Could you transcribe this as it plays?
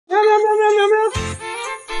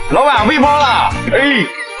老板喂饱了。哎，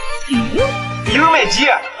一个卖鸡。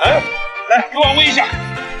哎，来给我喂一下。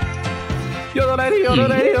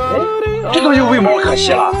这东西喂猫可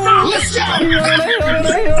惜了。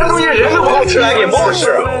这东西人都不好吃，还给猫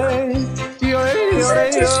吃。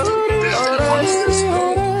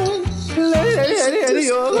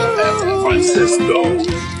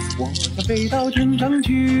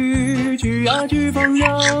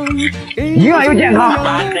营养又健康。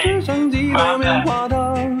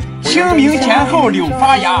清明前后柳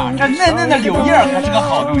发芽，这嫩嫩的柳叶可是个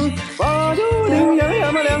好东西。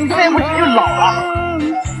再不吃就老了。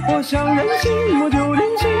我想任性，我就任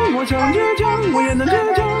性；我想倔强，我也能倔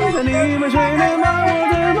强。但你们谁能把我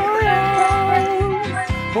怎么样？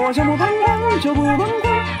我想不彷徨就不彷徨，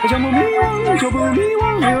我想不迷惘就不迷惘。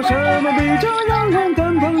还有什么比这让人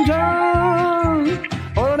更膨胀？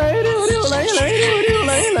哦来溜溜来来溜溜来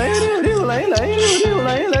来溜溜来来溜溜来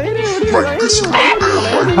来溜溜来溜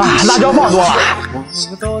溜。啊，辣椒放多了。我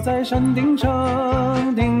走在山顶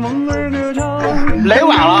上，听梦儿歌唱。来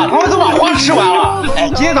晚了，他们都把花吃完了。哎，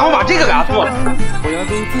今天咱们把这个给他做了。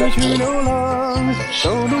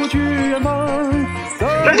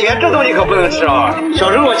这里面这东西可不能吃啊！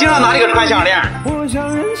小时候我经常拿这个穿项链。我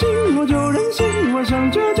想任性，我就任性；我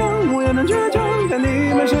想倔强，我也能倔强。看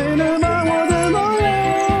你们谁能把我怎么样？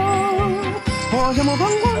我想不彷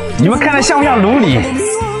徨。你们看着像不像龙里？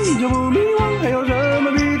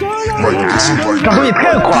这东西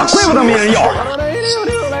太苦了，怪不得没人要。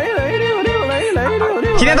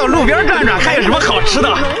今天到路边转转，看有什么好吃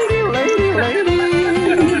的。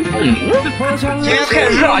今天太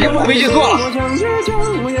热了，就不回去做了。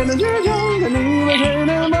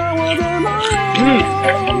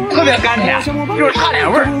特别甘甜，就是差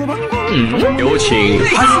点味儿。有请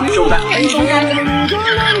潘兄的。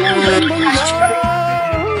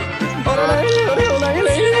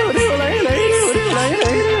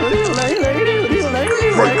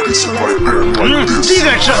这个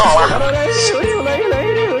吃好了。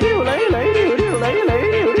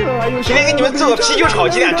今天给你们做个啤酒炒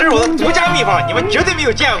鸡蛋，这是我的独家秘方，你们绝对没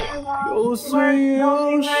有见过。有虽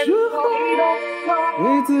有时候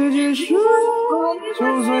对自己失望，就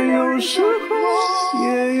算有时候也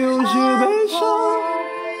有些悲伤。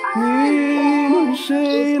你们谁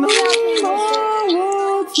能把我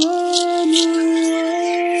怎么样？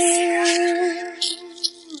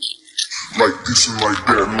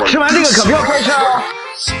吃完这个可不要开车哦。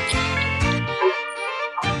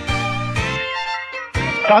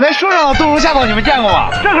长在树上的杜仲夏草你们见过吗？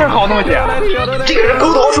这可是好东西。这个是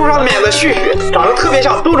沟桃树上面的絮絮，长得特别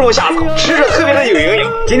像杜仲夏草，吃着特别的有营养。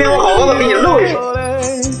今天我好好的给你露一手。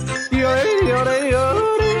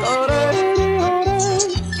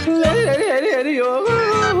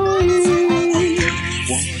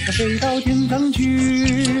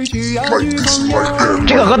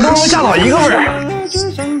这个和杜仲夏草一个味儿。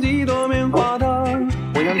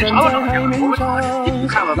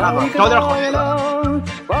看吧看吧，找点好吃的。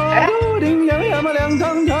哎，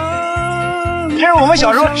这是我们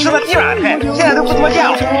小时候吃的地软菜，现在都不多见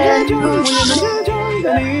了。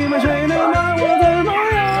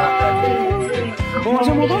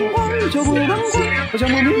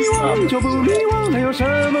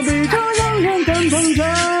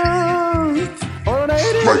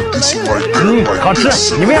好吃，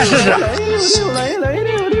你们也试试。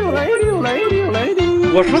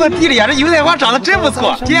我说的地里啊，这油菜花长得真不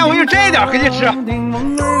错，今天我就摘一点回去吃。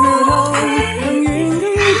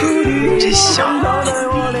真香！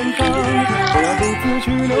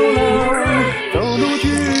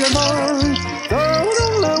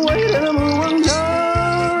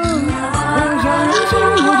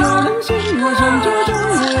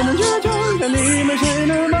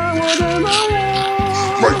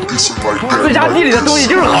自家地里的东西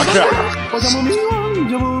就是好吃。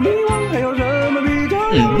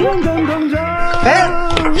哎，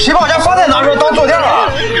谁把我家发菜拿出来当坐垫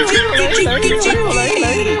了？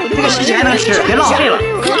这个洗起来能吃，别浪费了。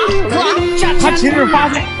它其实是发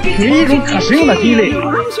菜，属于一种可食用的鸡类。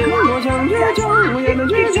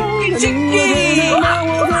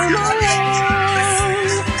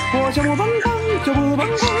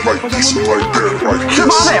吃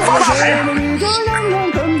发菜发大财。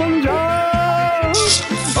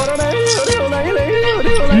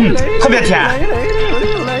特别甜。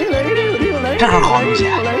这可是好东西，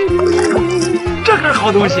这可是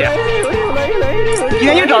好东西。今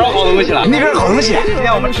天又找着好东西了，那边是好东西。今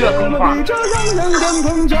天我们吃的葱花，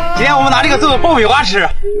今天我们拿这个做爆米花吃。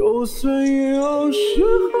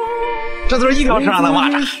这都是一条车上的蚂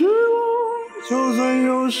蚱。就算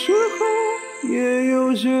有时候也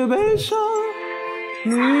有些悲伤，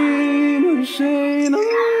你们谁能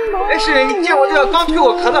把哎，是你见过这个刚退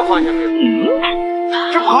过壳的螃蟹没有？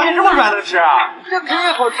这螃蟹这么软能吃啊？这肯定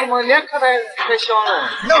好吃嘛，连壳才香呢。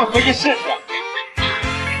那我回去试试。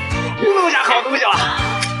弄下好东西了。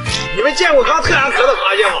你们见过刚退完壳的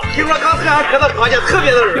螃蟹吗？听说刚退完壳的螃蟹特别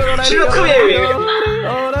的软，吃着特别有营养。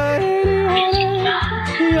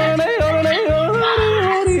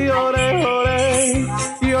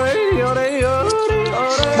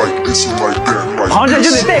螃蟹就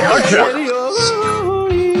得带壳吃。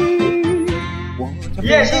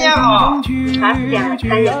爷，新年好！啥时间了？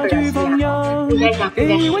咱也不热心啊！你先讲，你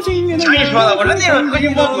先说。谁说的？我是那种偷鸡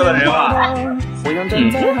摸狗的人吧？爷，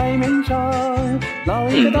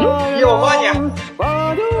我帮你。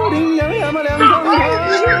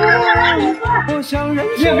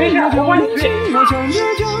爷，没事，我帮你吹。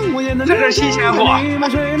这是新鲜货。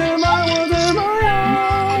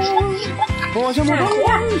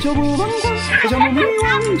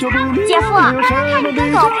姐夫，看你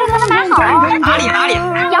跟狗配合的蛮好哦。哪里？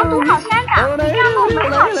羊肚好香的，你这样做很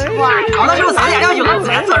好吃不？搞的时候撒点料酒，自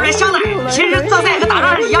然做出来香的很。其实做菜和打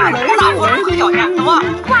仗是一样的，不打火候和条件，懂吗？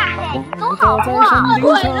哇塞，总好吃啊！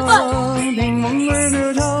对了吧？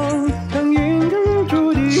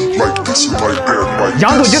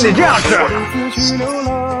羊肚就得这样吃。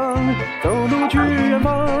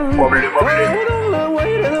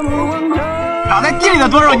长在地里的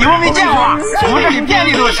多肉，你们没见过啊？我们这里遍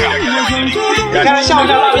地都是。你看这像不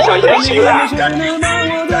像蜡笔小新的气球蛋？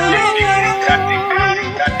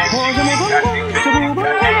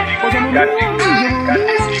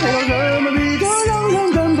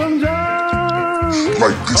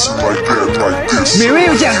美味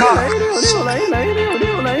又健康。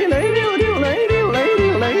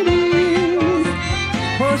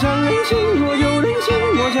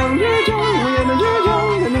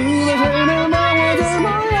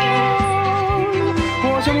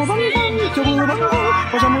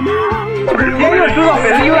我就知道粉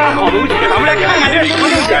丝有点好东西，咱们来看看这是什么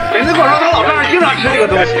东西。粉丝跟我说他老丈人经常吃这个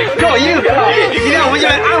东西，叫我一定别浪费，今天我们就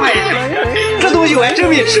来安排一下。这东西我还真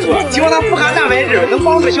没吃过，听说它不含蛋白质，能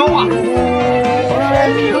帮助消化。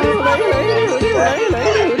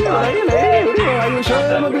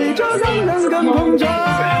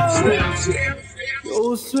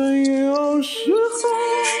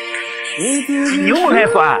牛不开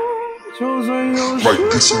酸。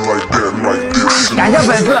感谢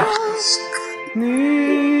粉丝。哎，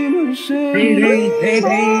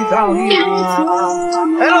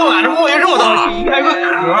老板，这墨鱼肉到了，还有个壳，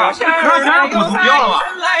这壳全是骨头掉了吧？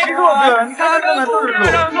肉对，你看它这个都是肉，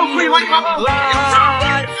肉可以把你把壳。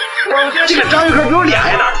这个章鱼壳比我脸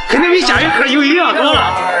还大，肯定比甲鱼壳有营养多了。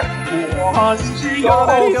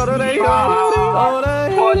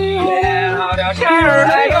天儿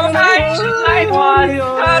来又来团，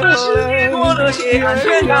他的世界多了些安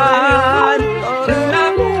全感。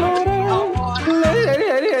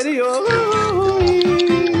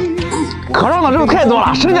壳上的肉太多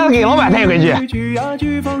了，剩下的给老板带回去。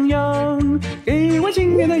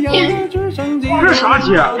这是啥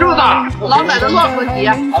鸡？这么大？老板的骆驼鸡，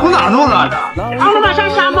从哪弄的？俺老板上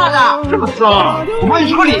沙漠的。这么脏，我帮你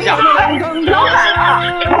处理一下。老板啊！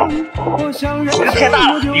这太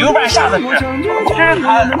大了，油饭下次吃。这是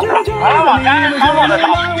它，完了往咱沙漠的大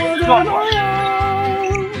做。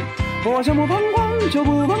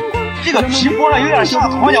这个皮剥了有点像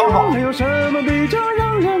黄脚爪。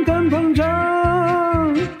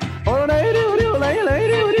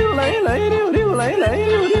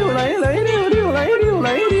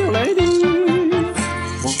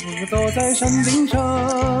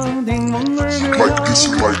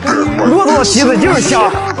骆驼蹄子就是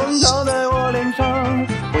香。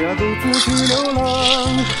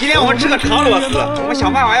今天我们吃个长螺丝，我们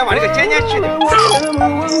想办法要把这个尖尖去掉。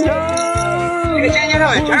这个尖尖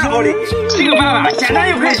上面全是奥利，这个办法简单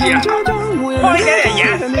又快捷，放一点点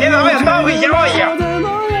盐，别把外头当回盐王一样。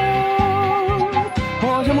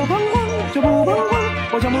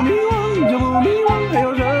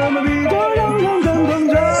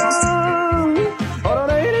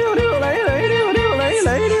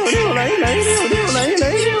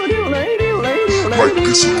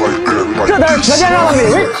这才是舌尖上的美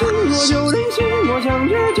味。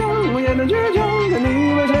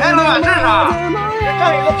哎，老板，这是啥？这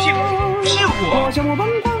有个屁股，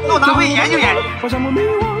给我拿回去研究研究。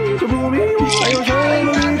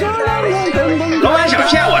老板想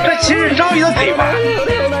骗我，这其实是章鱼的嘴巴。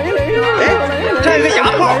哎，这有个牙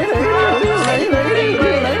套。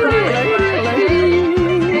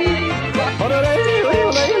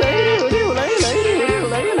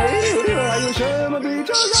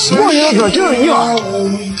墨鱼的嘴就是硬。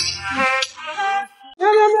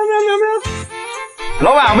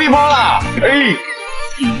老板喂饱了。哎。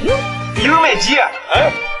太急。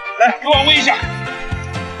哎，来，给我闻一下。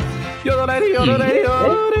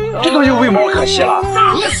这东西为毛可惜了？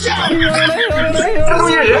这东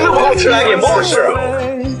西人都不好吃，来给猫吃。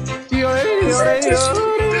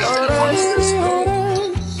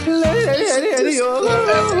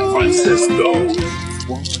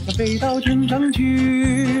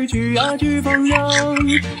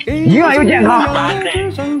营养又健康。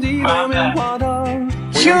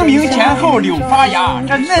清明前后柳发芽，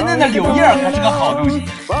这嫩嫩的柳叶可是个好东西。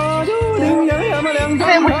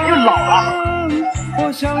再不吃就老了。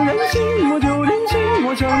我想任性，我就任性，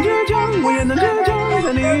我想倔强，我也能倔强，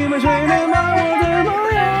但你们谁能把我怎么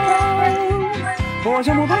样？我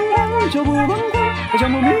想不彷徨就不彷徨，我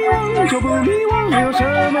想不迷惘就不迷惘，还有什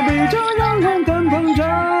么比这让人更膨胀？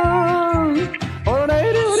哦来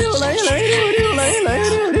溜溜来来溜溜来来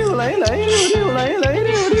溜溜来来溜溜来来溜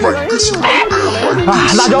溜来溜溜。啊，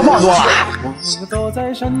辣椒放多了。我走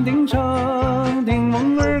在山顶上，听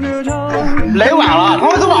梦儿歌唱。来晚了，他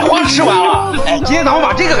们都把花吃完了。哎，今天咱们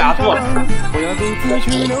把这个给他做了。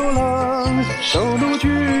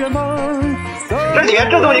这里面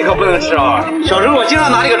这东西可不能吃啊！小时候我经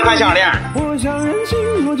常拿这个穿项链。我想任性，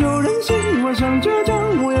我就任性；我想倔强，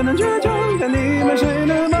我也能倔强。看你们谁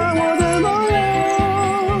能把我怎么样？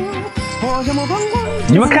我想不彷徨。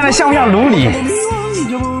你们看着像不像龙里？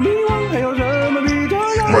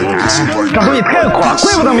这东西太苦了，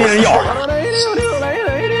怪不得没人要。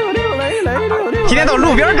今天到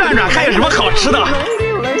路边转转，看有什么好吃的。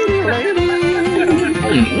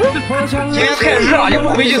今天太热了，就不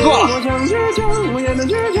回去做了。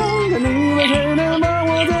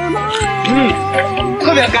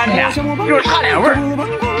特别甘甜，就是差点味儿。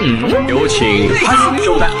有请潘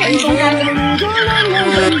兄的。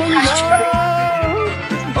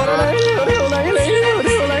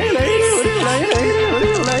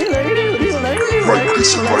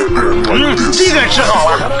这个吃好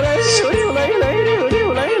了。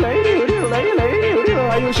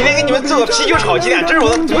今天给你们做个啤酒炒鸡蛋，这是我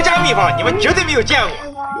的独家秘方，你们绝对没有见过。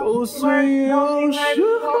有虽有时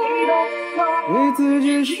候对自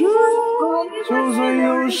己失望，就算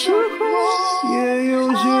有时候也有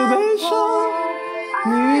些悲伤。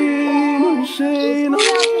你们谁能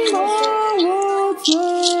把我怎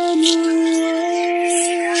么样？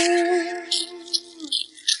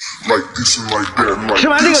吃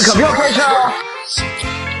完这个可不要开车哦。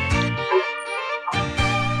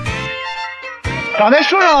长在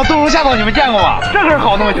树上的杜龙虾草你们见过吗？这可是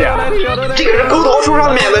好东西。这个是沟桃树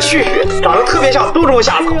上面的絮絮，长得特别像杜仲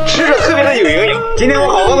夏草，吃着特别的有营养。今天我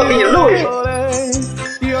好好的给你露一手。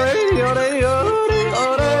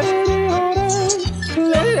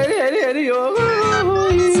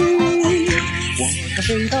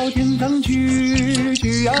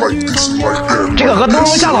这个和杜仲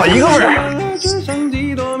夏草一个味儿。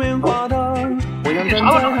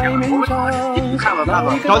看吧看吧，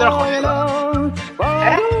找点好吃的。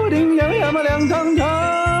哎，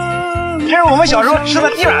这是我们小时候吃的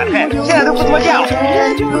地软菜，现在都不多见了。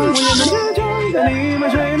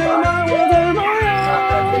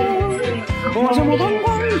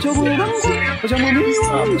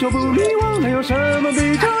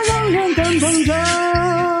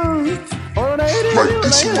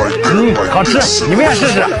好吃，你们也试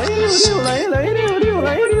试。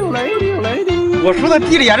我说的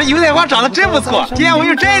地里啊，这油菜花长得真不错，今天我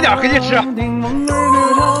就摘一点回去吃。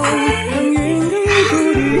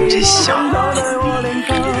真香！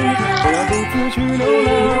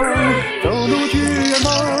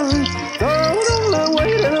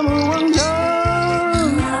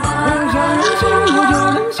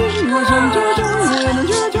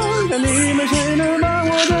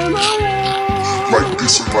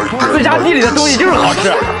自家地里的东西就是好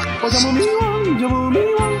吃。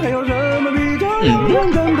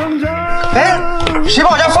哎，谁把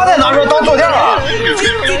我家发菜拿出来当坐垫了？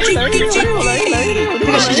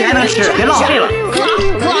这个洗起来能吃，别浪费了。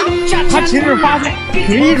它其实是发菜，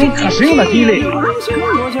属于一种可食用的菌类。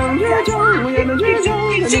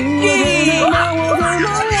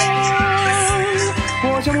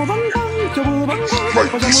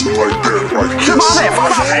吃发菜发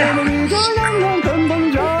大财。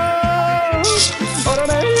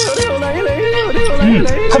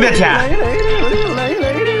特别甜。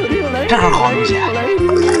这可是好东西，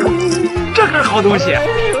这可是好东西。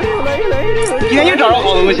今天又找着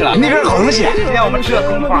好东西了，那边是好东西。今天我们吃的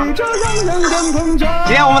葱花，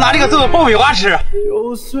今天我们拿这个做爆米花吃。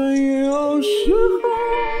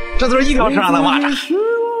这都是一条车上的蚂蚱。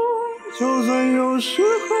就算有时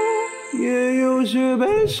候也有些悲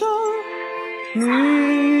伤，你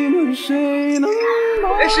们谁能？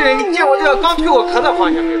哎，是你见过这个刚推过壳的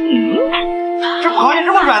螃蟹没有？这螃蟹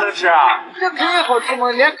这么软能吃啊？这肯定好吃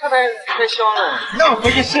吗？脸可太香了。那我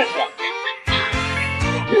回去试试。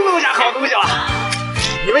弄下好东西了。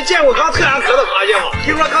你们见过刚特安壳的螃蟹吗？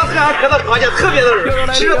听说刚特安壳的螃蟹特别的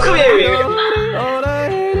软，吃着特别有营养。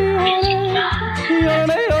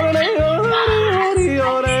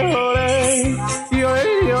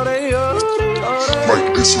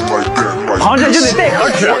螃蟹就得带壳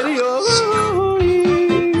吃。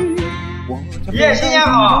耶，新年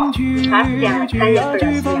好！长时间了，咱也不热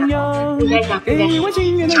心啊。应该想回来。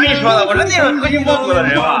谁说的？我是那种偷鸡摸狗的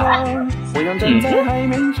人吧？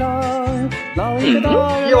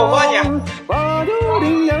爷，我帮你。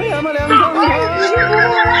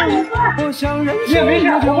爷，没事，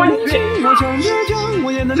我帮你吹。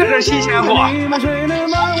这是新鲜货。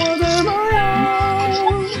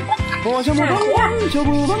姐夫，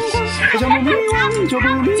刚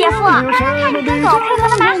刚看你跟狗配合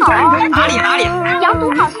的蛮好哦。哪里？羊肚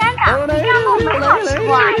好香的，你这样弄很好吃不？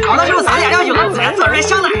烤的时候撒点料酒，自然做出来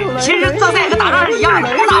香的很。其实做菜和打仗是一样的，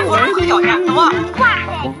不打火人会咬人，懂吗？哇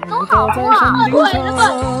塞，总好吃啊！对了嘛。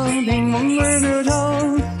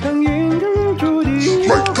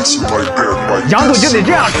羊肚就得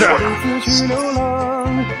这样吃。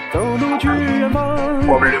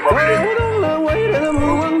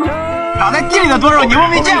长在地里的多肉，你们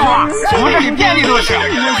没见过啊？我们这里遍地都是。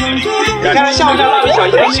你看这像不像蜡笔小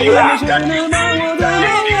新的皮蛋？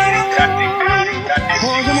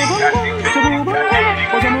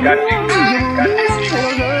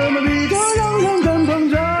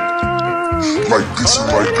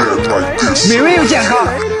美味又健康。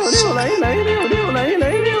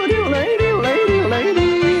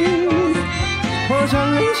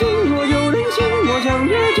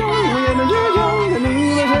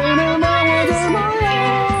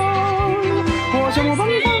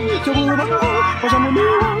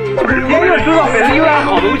我就知道粉丝有点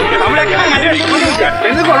好东西，咱们来看看这是什么东西。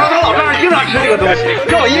粉丝跟我说他老丈人经常吃这个东西，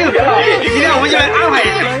叫我一定别浪费，今天我们就来安排一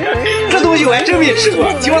下。这东西我还真没吃过，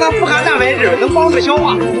听说它不含蛋白质，能帮助消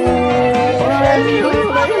化。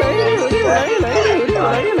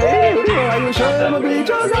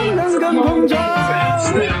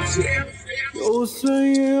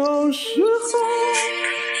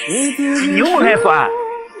牛还酸。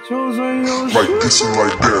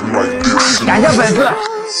感谢粉丝。哎，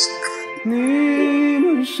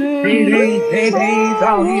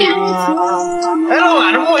老板，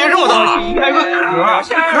这墨鱼肉的，还有个壳，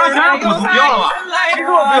这壳全让狗吐掉了吧？肉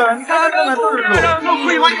对，你看它这都是肉，肉可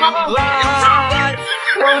以把你妈壳。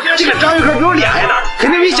这个章鱼壳比我脸还大，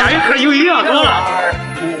肯定比甲鱼壳有营养多了。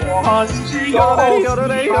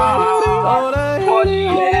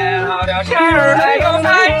天儿来又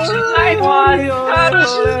来团，他的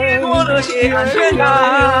世多的些安全感。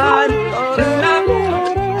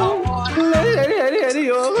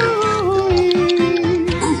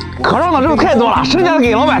壳上的肉太多了，剩下的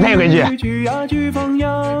给老板带回去。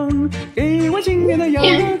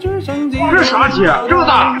这是啥鸡？这么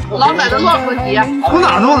大？老板的骆驼鸡。从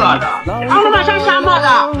哪弄的？俺老板上沙漠的。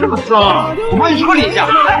这么脏，我帮你处理一下。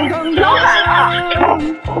老板啊！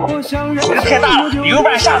这太大了，油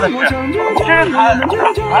拌下次吃。这是它，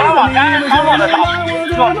俺往干汤放的大，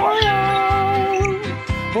做多。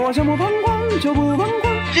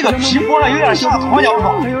这个皮剥了有点像糖浆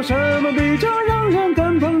状。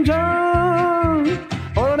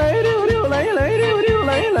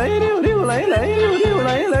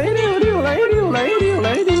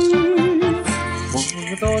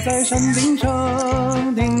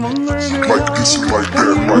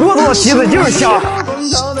骆驼蹄子就是香。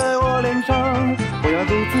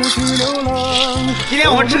今天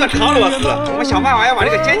我们吃个长螺丝，我们想办法要把这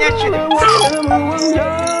个尖尖去掉。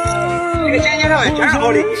这个尖尖上面全是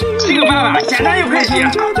奥利，这个办法简单又快捷，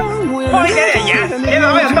放一点点盐，别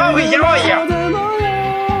把外头当回盐王一样。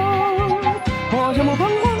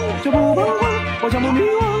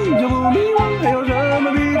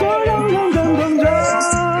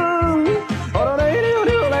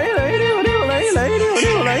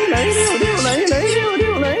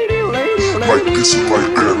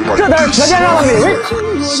这才是舌尖上的美味。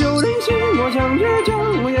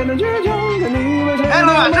哎，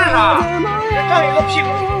老板，这是啥？这有个屁股，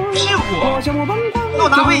那我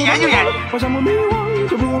拿回去研究研究。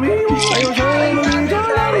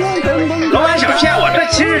老板想骗我，这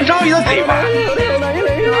其实是章鱼的嘴巴。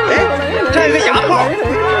哎，这有个牙套。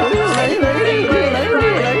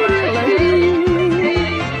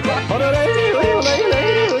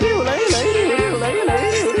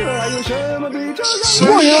墨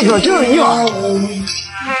鱼的壳就是硬。